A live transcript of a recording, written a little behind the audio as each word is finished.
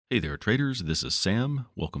Hey there, traders. This is Sam.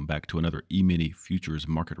 Welcome back to another E-mini futures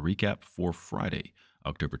market recap for Friday,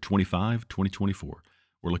 October 25, 2024.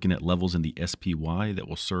 We're looking at levels in the SPY that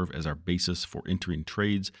will serve as our basis for entering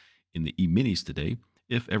trades in the E-minis today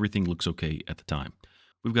if everything looks okay at the time.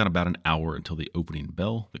 We've got about an hour until the opening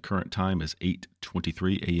bell. The current time is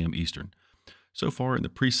 8:23 a.m. Eastern. So far in the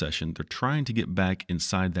pre-session, they're trying to get back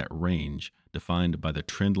inside that range defined by the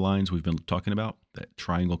trend lines we've been talking about, that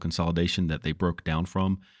triangle consolidation that they broke down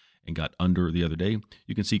from and got under the other day.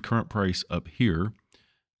 You can see current price up here.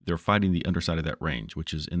 They're fighting the underside of that range,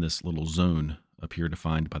 which is in this little zone up here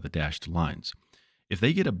defined by the dashed lines. If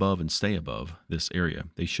they get above and stay above this area,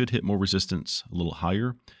 they should hit more resistance a little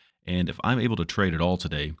higher. And if I'm able to trade at all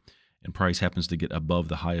today and price happens to get above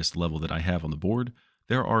the highest level that I have on the board,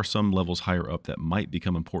 there are some levels higher up that might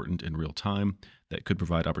become important in real time that could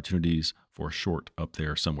provide opportunities for a short up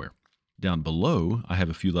there somewhere. Down below, I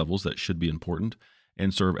have a few levels that should be important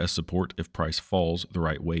and serve as support if price falls the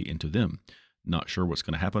right way into them. Not sure what's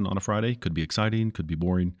going to happen on a Friday. Could be exciting, could be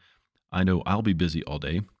boring. I know I'll be busy all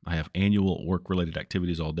day. I have annual work-related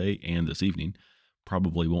activities all day and this evening.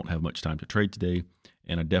 Probably won't have much time to trade today,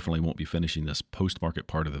 and I definitely won't be finishing this post-market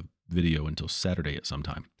part of the video until Saturday at some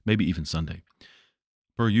time, maybe even Sunday.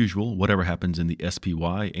 Per usual, whatever happens in the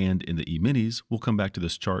SPY and in the E-minis, we'll come back to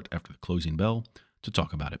this chart after the closing bell to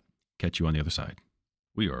talk about it. Catch you on the other side.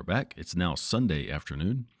 We are back. It's now Sunday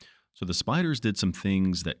afternoon. So the spiders did some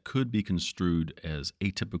things that could be construed as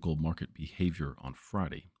atypical market behavior on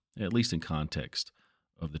Friday, at least in context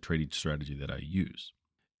of the trading strategy that I use.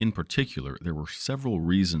 In particular, there were several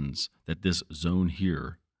reasons that this zone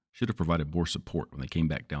here should have provided more support when they came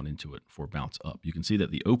back down into it for a bounce up. You can see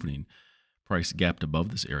that the opening price gapped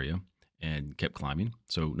above this area and kept climbing,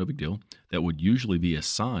 so no big deal. That would usually be a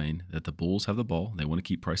sign that the bulls have the ball. They want to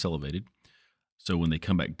keep price elevated. So when they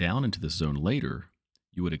come back down into this zone later,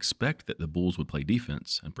 you would expect that the bulls would play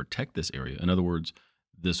defense and protect this area. In other words,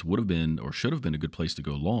 this would have been or should have been a good place to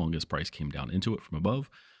go long as price came down into it from above.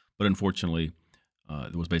 But unfortunately,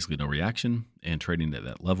 there was basically no reaction, and trading at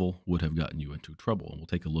that level would have gotten you into trouble. And we'll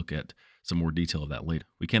take a look at some more detail of that later.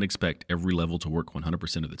 We can't expect every level to work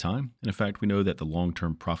 100% of the time. And in fact, we know that the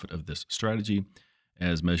long-term profit of this strategy,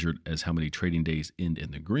 as measured as how many trading days end in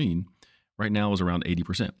the green, right now is around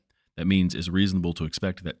 80%. That means it's reasonable to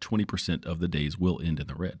expect that 20% of the days will end in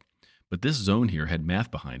the red. But this zone here had math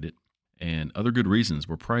behind it and other good reasons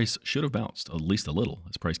where price should have bounced at least a little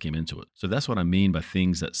as price came into it. So that's what I mean by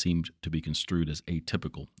things that seemed to be construed as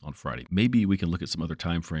atypical on Friday. Maybe we can look at some other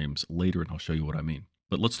time frames later and I'll show you what I mean.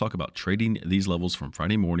 But let's talk about trading these levels from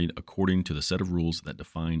Friday morning according to the set of rules that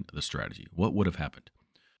define the strategy. What would have happened?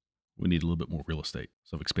 We need a little bit more real estate,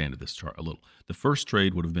 so I've expanded this chart a little. The first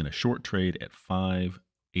trade would have been a short trade at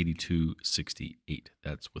 582.68.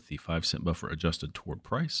 That's with the 5-cent buffer adjusted toward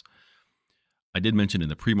price. I did mention in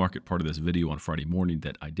the pre-market part of this video on Friday morning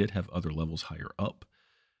that I did have other levels higher up.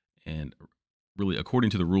 And really,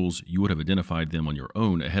 according to the rules, you would have identified them on your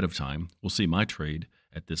own ahead of time. We'll see my trade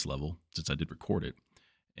at this level since I did record it.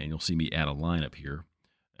 And you'll see me add a line up here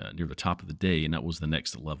near the top of the day, and that was the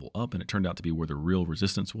next level up. And it turned out to be where the real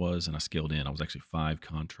resistance was, and I scaled in. I was actually 5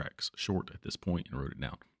 contracts short at this point and wrote it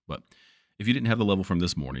down. But if you didn't have the level from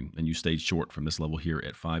this morning and you stayed short from this level here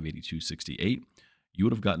at 582.68, you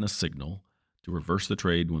would have gotten a signal to reverse the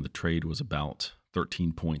trade when the trade was about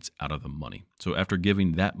 13 points out of the money. So after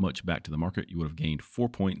giving that much back to the market, you would have gained 4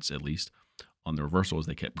 points at least on the reversal as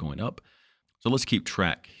they kept going up. So let's keep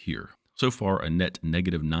track here. So far, a net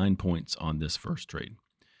negative 9 points on this first trade.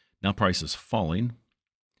 Now price is falling,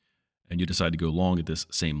 and you decide to go long at this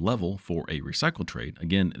same level for a recycle trade.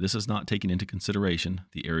 Again, this is not taking into consideration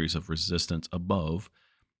the areas of resistance above,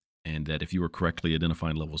 and that if you were correctly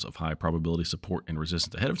identifying levels of high probability support and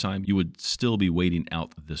resistance ahead of time, you would still be waiting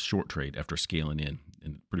out this short trade after scaling in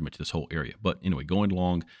pretty much this whole area. But anyway, going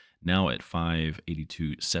long now at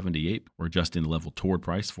 582.78, we're adjusting the level toward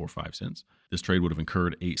price for 5 cents. This trade would have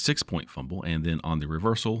incurred a 6-point fumble, and then on the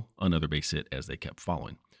reversal, another base hit as they kept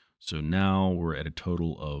falling. So now we're at a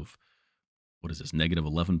total of, what is this, negative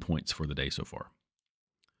 11 points for the day so far.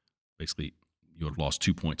 Basically, you would have lost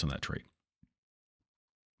 2 points on that trade.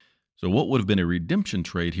 So what would have been a redemption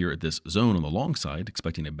trade here at this zone on the long side,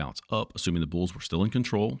 expecting a bounce up, assuming the bulls were still in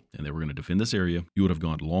control and they were going to defend this area, you would have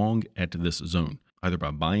gone long at this zone, either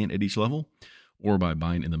by buying at each level or by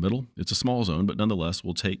buying in the middle. It's a small zone, but nonetheless,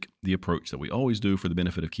 we'll take the approach that we always do for the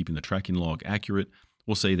benefit of keeping the tracking log accurate.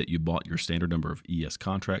 We'll say that you bought your standard number of ES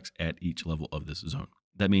contracts at each level of this zone.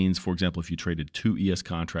 That means, for example, if you traded 2 ES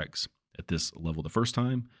contracts at this level the first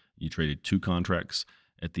time, you traded 2 contracts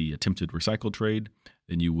at the attempted recycle trade,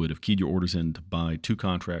 then you would have keyed your orders in to buy 2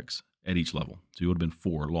 contracts at each level. So you would have been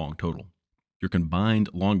 4 long total. Your combined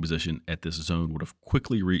long position at this zone would have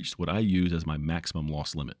quickly reached what I use as my maximum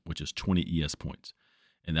loss limit, which is 20 ES points.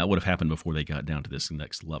 And that would have happened before they got down to this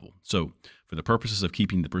next level. So for the purposes of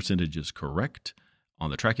keeping the percentages correct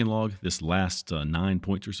on the tracking log, this last 9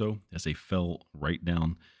 points or so, as they fell right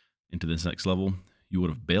down into this next level, you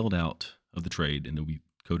would have bailed out of the trade, and it would be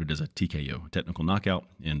coded as a TKO, technical knockout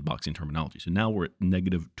in boxing terminology. So now we're at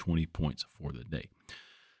negative 20 points for the day.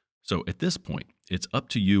 So at this point, it's up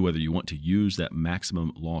to you whether you want to use that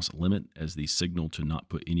maximum loss limit as the signal to not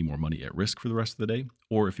put any more money at risk for the rest of the day,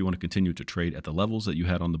 or if you want to continue to trade at the levels that you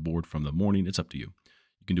had on the board from the morning, it's up to you.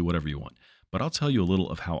 You can do whatever you want. But I'll tell you a little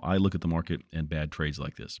of how I look at the market and bad trades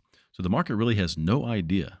like this. So the market really has no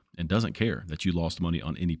idea and doesn't care that you lost money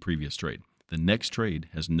on any previous trade. The next trade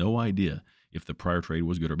has no idea if the prior trade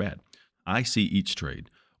was good or bad. I see each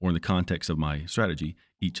trade, or in the context of my strategy,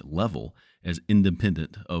 each level as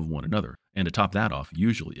independent of one another. And to top that off,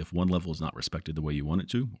 usually if one level is not respected the way you want it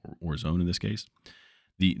to, or zone in this case,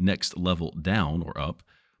 the next level down or up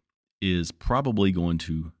is probably going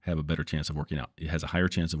to have a better chance of working out. It has a higher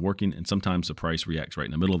chance of working, and sometimes the price reacts right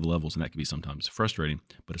in the middle of the levels, and that can be sometimes frustrating,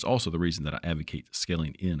 but it's also the reason that I advocate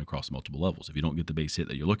scaling in across multiple levels if you don't get the base hit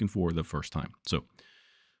that you're looking for the first time. So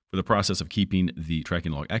for the process of keeping the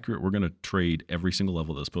tracking log accurate, we're going to trade every single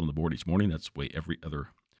level that's put on the board each morning. That's the way every other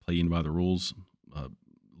playing by the rules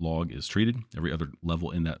log is treated, every other level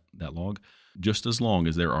in that log, just as long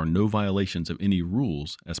as there are no violations of any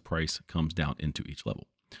rules as price comes down into each level.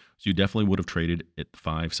 So you definitely would have traded at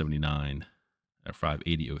 579 at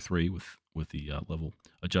 580.03 with the level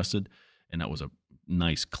adjusted, and that was a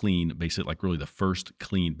nice clean base hit, like really the first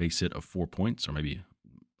clean base hit of 4 points, or maybe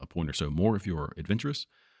a point or so more if you're adventurous.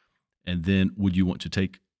 And then would you want to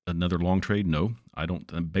take another long trade? No, I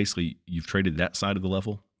don't. Basically, you've traded that side of the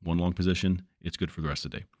level, one long position. It's good for the rest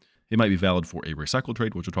of the day. It might be valid for a recycle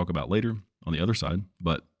trade, which we'll talk about later on the other side.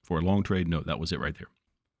 But for a long trade, no, that was it right there.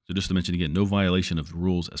 So just to mention again, no violation of the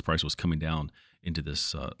rules as price was coming down into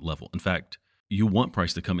this level. In fact, you want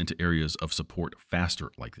price to come into areas of support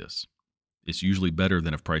faster like this. It's usually better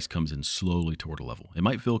than if price comes in slowly toward a level. It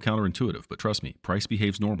might feel counterintuitive, but trust me, price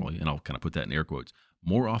behaves normally, and I'll kind of put that in air quotes,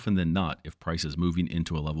 more often than not if price is moving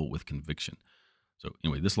into a level with conviction. So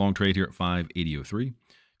anyway, this long trade here at 580.03,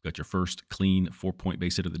 got your first clean 4-point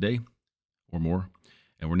base hit of the day or more,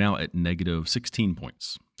 and we're now at negative 16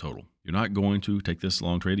 points total. You're not going to take this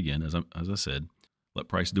long trade again, as I said. Let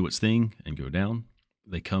price do its thing and go down.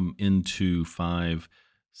 They come into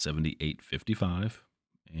 578.55,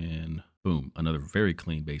 and boom, another very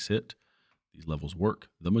clean base hit. These levels work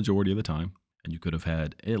the majority of the time, and you could have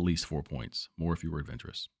had at least 4 points more if you were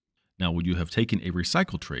adventurous. Now, would you have taken a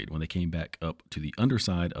recycle trade when they came back up to the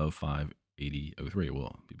underside of 580.03?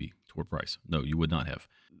 Well, it'd be toward price. No, you would not have.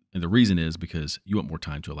 And the reason is because you want more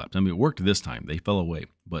time to elapse. I mean, it worked this time. They fell away,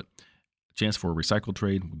 but a chance for a recycle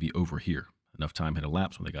trade would be over here. Enough time had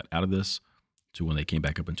elapsed when they got out of this to when they came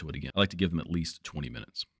back up into it again. I like to give them at least 20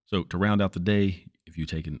 minutes. So to round out the day, if you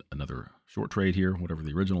take another short trade here, whatever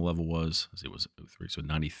the original level was, it was 03, so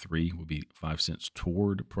 93 would be 5 cents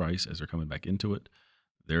toward price as they're coming back into it.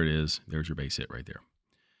 There it is. There's your base hit right there.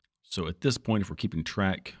 So at this point, if we're keeping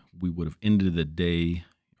track, we would have ended the day,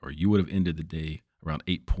 or you would have ended the day around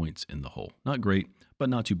 8 points in the hole. Not great, but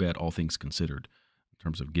not too bad, all things considered, in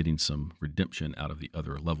terms of getting some redemption out of the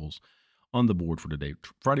other levels on the board for today.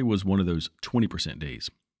 Friday was one of those 20% days.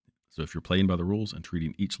 So if you're playing by the rules and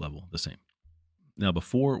treating each level the same. Now,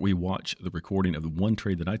 before we watch the recording of the one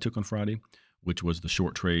trade that I took on Friday, which was the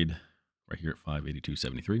short trade right here at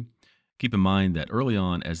 582.73, keep in mind that early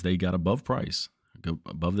on, as they got above price, go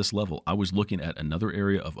above this level, I was looking at another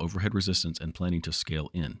area of overhead resistance and planning to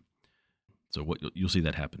scale in. So you'll see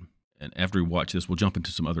that happen. And after we watch this, we'll jump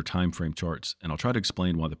into some other time frame charts, and I'll try to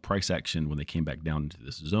explain why the price action, when they came back down into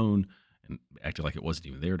this zone and acted like it wasn't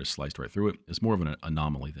even there, just sliced right through it, is more of an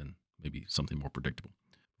anomaly than maybe something more predictable.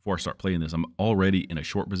 Before I start playing this, I'm already in a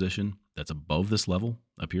short position that's above this level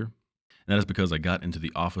up here. And that is because I got into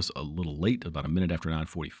the office a little late, about a minute after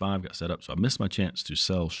 9:45, got set up. So I missed my chance to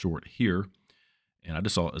sell short here. And I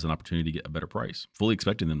just saw it as an opportunity to get a better price, fully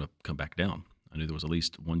expecting them to come back down. I knew there was at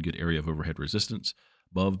least one good area of overhead resistance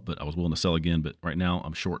above, but I was willing to sell again. But right now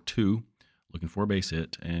I'm short 2, looking for a base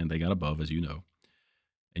hit, and they got above, as you know.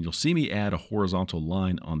 And you'll see me add a horizontal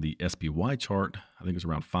line on the SPY chart. I think it was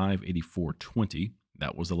around 584.20.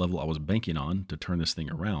 That was the level I was banking on to turn this thing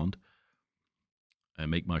around and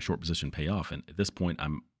make my short position pay off. And at this point, I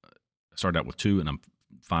started out with 2, and I'm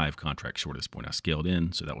 5 contracts short at this point. I scaled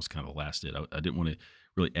in, so that was kind of the last hit. I didn't want to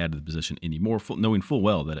really add to the position anymore, knowing full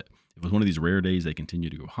well that if it was one of these rare days they continue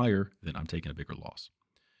to go higher, then I'm taking a bigger loss.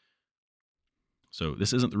 So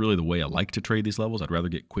this isn't really the way I like to trade these levels. I'd rather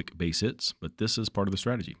get quick base hits, but this is part of the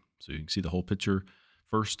strategy. So you can see the whole picture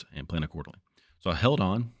first and plan accordingly. So I held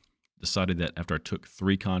on, decided that after I took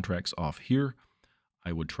 3 contracts off here,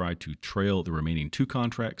 I would try to trail the remaining 2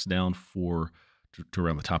 contracts down to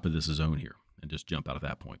around the top of this zone here and just jump out at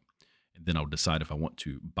that point. And then I'll decide if I want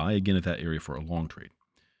to buy again at that area for a long trade.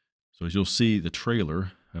 So as you'll see, the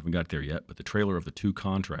trailer, I haven't got there yet, but the trailer of the 2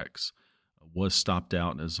 contracts was stopped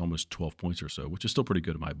out as almost 12 points or so, which is still pretty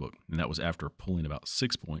good in my book. And that was after pulling about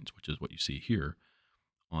 6 points, which is what you see here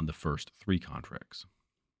on the first 3 contracts.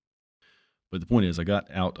 But the point is, I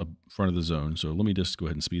got out in front of the zone. So let me just go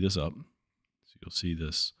ahead and speed this up. So you'll see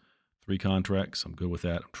this 3 contracts. I'm good with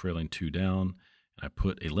that. I'm trailing 2 down. And I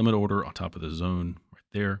put a limit order on top of the zone right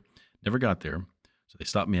there. Never got there. So they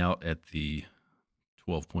stopped me out at the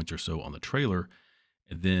 12 points or so on the trailer.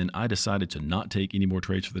 And then I decided to not take any more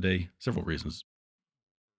trades for the day. Several reasons.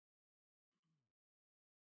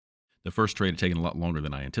 The first trade had taken a lot longer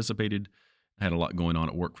than I anticipated. I had a lot going on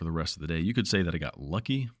at work for the rest of the day. You could say that I got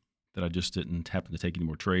lucky that I just didn't happen to take any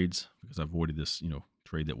more trades because I avoided this,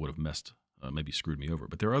 trade that would have maybe screwed me over.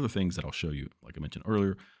 But there are other things that I'll show you, like I mentioned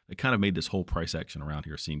earlier, that kind of made this whole price action around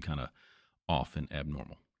here seem kind of off and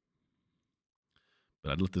abnormal.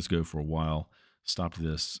 But I'd let this go for a while. Stopped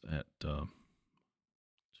this at 2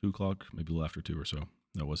 o'clock, maybe a little after 2 or so.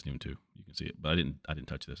 No, it wasn't even 2. You can see it, but I didn't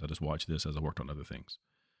touch this. I just watched this as I worked on other things.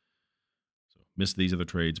 So missed these other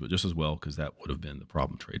trades, but just as well, because that would have been the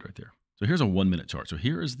problem trade right there. So here's a 1-minute chart. So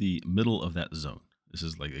here is the middle of that zone. This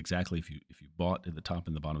is like exactly if you bought at the top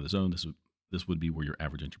and the bottom of the zone, this would be where your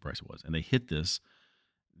average entry price was. And they hit this.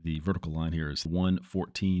 The vertical line here is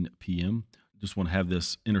 1:14 p.m. Just want to have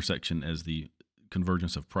this intersection as the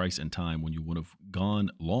convergence of price and time when you would have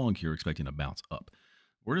gone long here expecting a bounce up.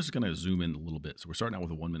 We're just going to zoom in a little bit. So we're starting out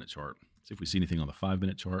with a 1-minute chart. See if we see anything on the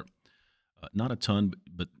 5-minute chart. Not a ton,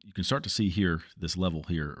 but you can start to see here, this level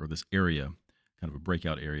here, or this area, kind of a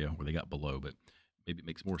breakout area where they got below, but maybe it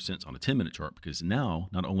makes more sense on a 10-minute chart because now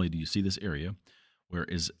not only do you see this area, where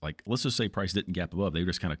is like, let's just say price didn't gap above, they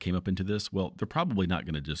just kind of came up into this. Well, they're probably not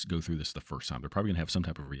going to just go through this the first time. They're probably going to have some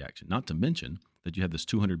type of reaction, not to mention that you have this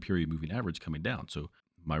 200 period moving average coming down. So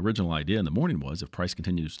my original idea in the morning was if price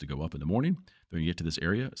continues to go up in the morning, they're going to get to this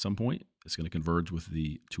area at some point. It's going to converge with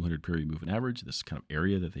the 200 period moving average, this kind of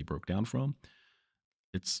area that they broke down from.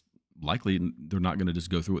 It's likely they're not going to just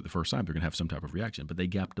go through it the first time. They're going to have some type of reaction, but they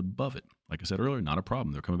gapped above it. Like I said earlier, not a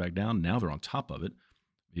problem. They're coming back down. Now they're on top of it.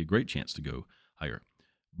 Be a great chance to go higher.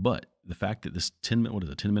 But the fact that this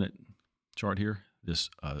 10-minute chart here,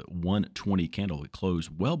 this 120 candle, it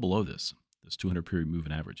closed well below this 200 period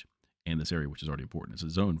moving average and this area, which is already important. It's a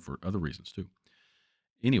zone for other reasons too.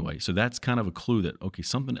 Anyway, so that's kind of a clue that, okay,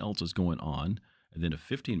 something else is going on. And then a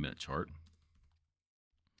 15-minute chart,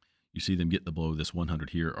 you see them get below this 100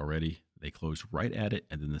 here already. They closed right at it.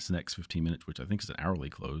 And then this next 15 minutes, which I think is an hourly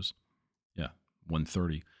close,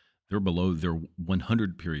 130, they're below their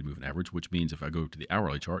 100 period moving average, which means if I go to the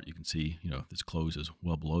hourly chart, you can see, this close is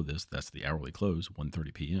well below this. That's the hourly close,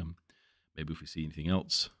 1:30 p.m. Maybe if we see anything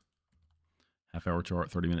else, half-hour chart,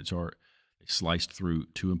 30-minute chart, they sliced through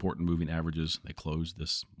 2 important moving averages. They closed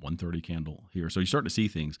this 130 candle here. So you start to see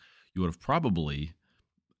things you would have probably,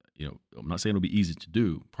 I'm not saying it'll be easy to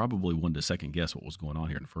do, probably wanted to second guess what was going on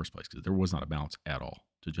here in the first place because there was not a bounce at all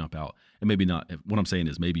to jump out. And maybe not, what I'm saying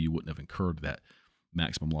is maybe you wouldn't have incurred that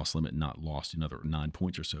maximum loss limit and not lost another 9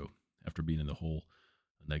 points or so after being in the hole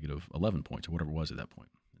negative 11 points or whatever it was at that point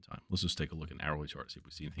in time. Let's just take a look at an hourly chart, see if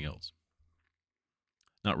we see anything else.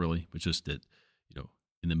 Not really, but just that,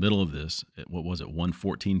 in the middle of this, at, what was it,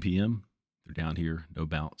 1:14 p.m., they're down here, no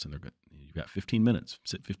bounce, and you've got 15 minutes,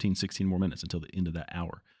 15, 16 more minutes until the end of that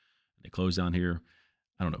hour. They close down here.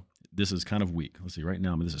 I don't know. This is kind of weak. Let's see, right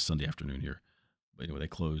now, this is Sunday afternoon here. But anyway, they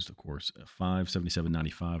closed, of course, at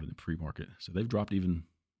 577.95 in the pre-market. So they've dropped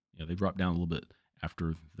they dropped down a little bit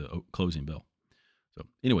after the closing bell. So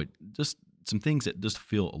anyway, just some things that just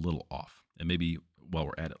feel a little off. And maybe while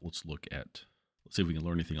we're at it, let's see if we can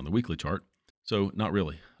learn anything on the weekly chart. So not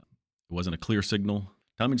really. It wasn't a clear signal.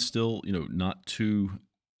 Timing's still, not too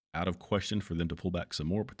out of question for them to pull back some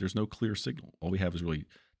more, but there's no clear signal. All we have is really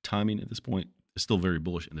timing at this point. It's still very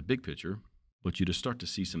bullish in the big picture, but you just start to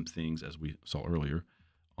see some things, as we saw earlier,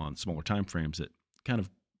 on smaller time frames that kind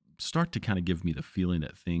of start to give me the feeling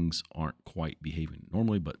that things aren't quite behaving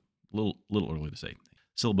normally, but a little early to say.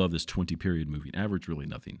 Still above this 20 period moving average, really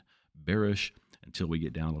nothing bearish until we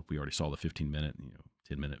get down. Look, we already saw the 15-minute,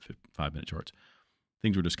 10-minute, 5-minute charts.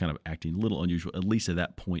 Things were just kind of acting a little unusual, at least at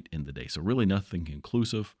that point in the day. So really nothing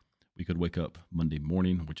conclusive. We could wake up Monday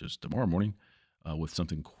morning, which is tomorrow morning, with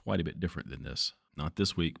something quite a bit different than this. Not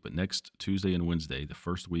this week, but next Tuesday and Wednesday, the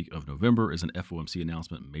first week of November, is an FOMC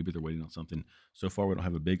announcement. Maybe they're waiting on something. So far, we don't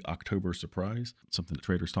have a big October surprise, something that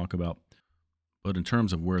traders talk about. But in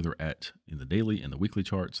terms of where they're at in the daily and the weekly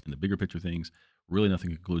charts and the bigger picture things, really nothing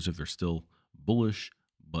conclusive. They're still bullish,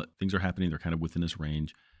 but things are happening. They're kind of within this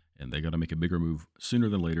range, and they got to make a bigger move sooner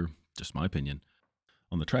than later, just my opinion.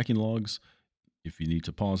 On the tracking logs, if you need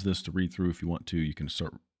to pause this to read through, if you want to, you can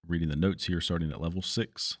start reading the notes here, starting at level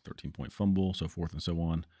 6, 13-point fumble, so forth and so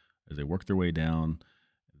on, as they work their way down.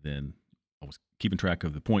 Then I was keeping track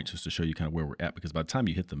of the points just to show you kind of where we're at, because by the time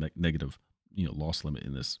you hit the negative, loss limit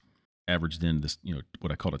in this averaged in this,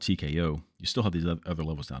 what I call a TKO, you still have these other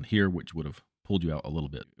levels down here, which would have pulled you out a little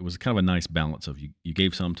bit. It was kind of a nice balance of you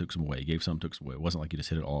gave some, took some away, you gave some, took some away. It wasn't like you just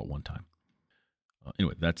hit it all at one time.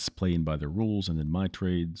 Anyway, that's playing by their rules, and then my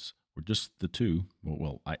trades were just the two.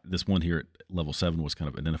 This one here at level 7 was kind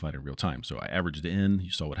of identified in real time. So I averaged in,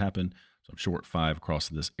 you saw what happened. So I'm short 5 across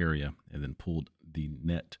this area, and then pulled the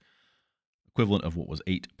net equivalent of what was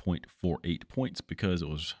 8.48 points, because it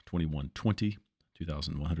was 2120,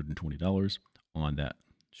 $2,120 on that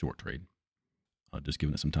short trade. Just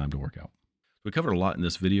giving it some time to work out. We covered a lot in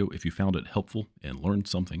this video. If you found it helpful and learned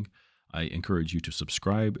something, I encourage you to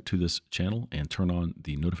subscribe to this channel and turn on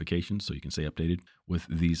the notifications so you can stay updated with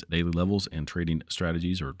these daily levels and trading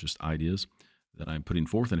strategies, or just ideas that I'm putting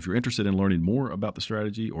forth. And if you're interested in learning more about the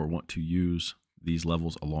strategy or want to use these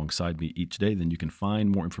levels alongside me each day, then you can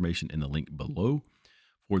find more information in the link below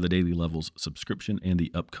for the daily levels subscription and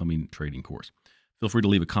the upcoming trading course. Feel free to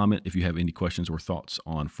leave a comment if you have any questions or thoughts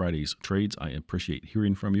on Friday's trades. I appreciate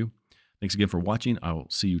hearing from you. Thanks again for watching. I'll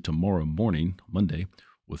see you tomorrow morning, Monday,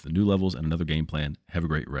 with the new levels and another game plan. Have a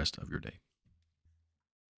great rest of your day.